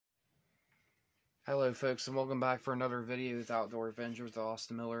Hello folks, and welcome back for another video with Outdoor Adventures with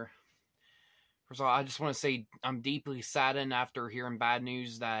Austin Miller. First of all, I just want to say I'm deeply saddened after hearing bad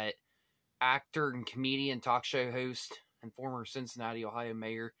news that actor and comedian, talk show host, and former Cincinnati, Ohio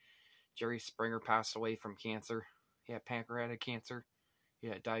mayor Jerry Springer passed away from cancer. He had pancreatic cancer. He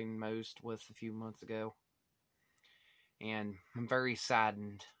got diagnosed with a few months ago. And I'm very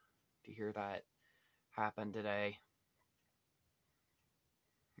saddened to hear that happened today.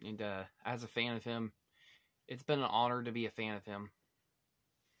 And as a fan of him, it's been an honor to be a fan of him.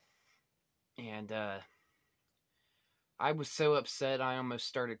 And I was so upset I almost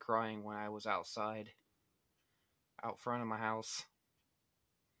started crying when I was outside, out front of my house.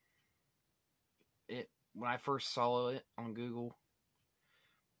 When I first saw it on Google,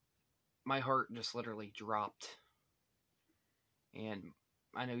 my heart just literally dropped. And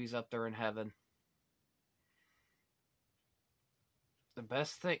I know he's up there in heaven.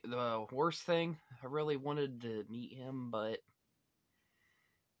 The worst thing, I really wanted to meet him, but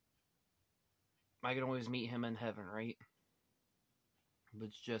I can always meet him in heaven, right? But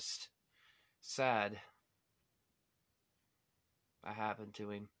it's just sad that happened to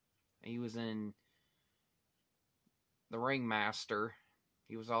him. He was in The Ringmaster.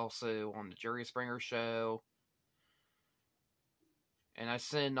 He was also on the Jerry Springer Show. And I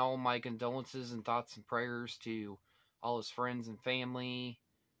send all my condolences and thoughts and prayers to all his friends and family,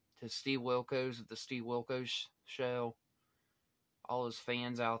 to Steve Wilkos at the Steve Wilkos Show, all his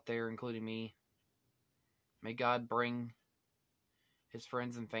fans out there, including me. May God bring his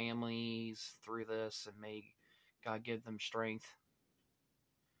friends and families through this, and may God give them strength.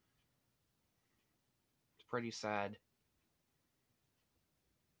 It's pretty sad.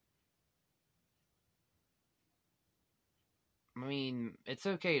 I mean, it's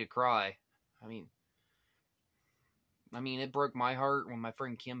okay to cry. I mean, it broke my heart when my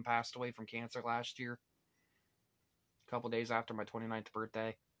friend Kim passed away from cancer last year. A couple days after my 29th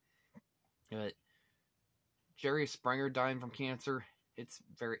birthday. But Jerry Springer dying from cancer, it's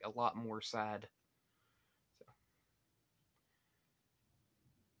a lot more sad. So,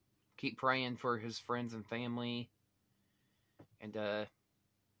 keep praying for his friends and family. And,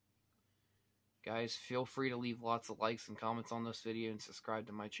 guys, feel free to leave lots of likes and comments on this video and subscribe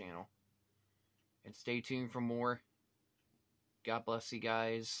to my channel. And stay tuned for more. God bless you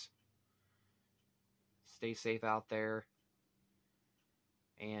guys. Stay safe out there.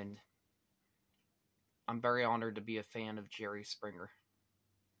 And I'm very honored to be a fan of Jerry Springer.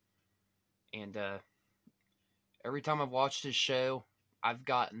 And every time I've watched his show, I've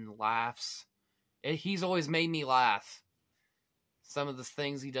gotten laughs. He's always made me laugh. Some of the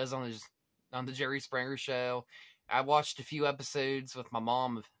things he does on the Jerry Springer Show. I watched a few episodes with my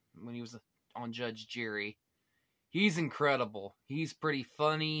mom when he was on Judge Jerry. He's incredible. He's pretty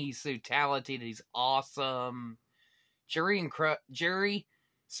funny. He's so talented. He's awesome. Jerry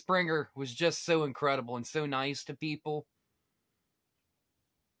Springer was just so incredible and so nice to people.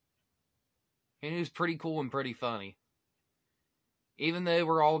 And he was pretty cool and pretty funny. Even though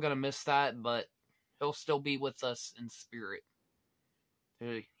we're all going to miss that, but he'll still be with us in spirit.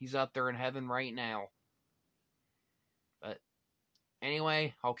 He's up there in heaven right now. But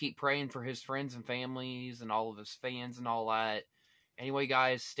anyway, I'll keep praying for his friends and families and all of his fans and all that. Anyway,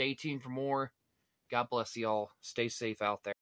 guys, stay tuned for more. God bless you all. Stay safe out there.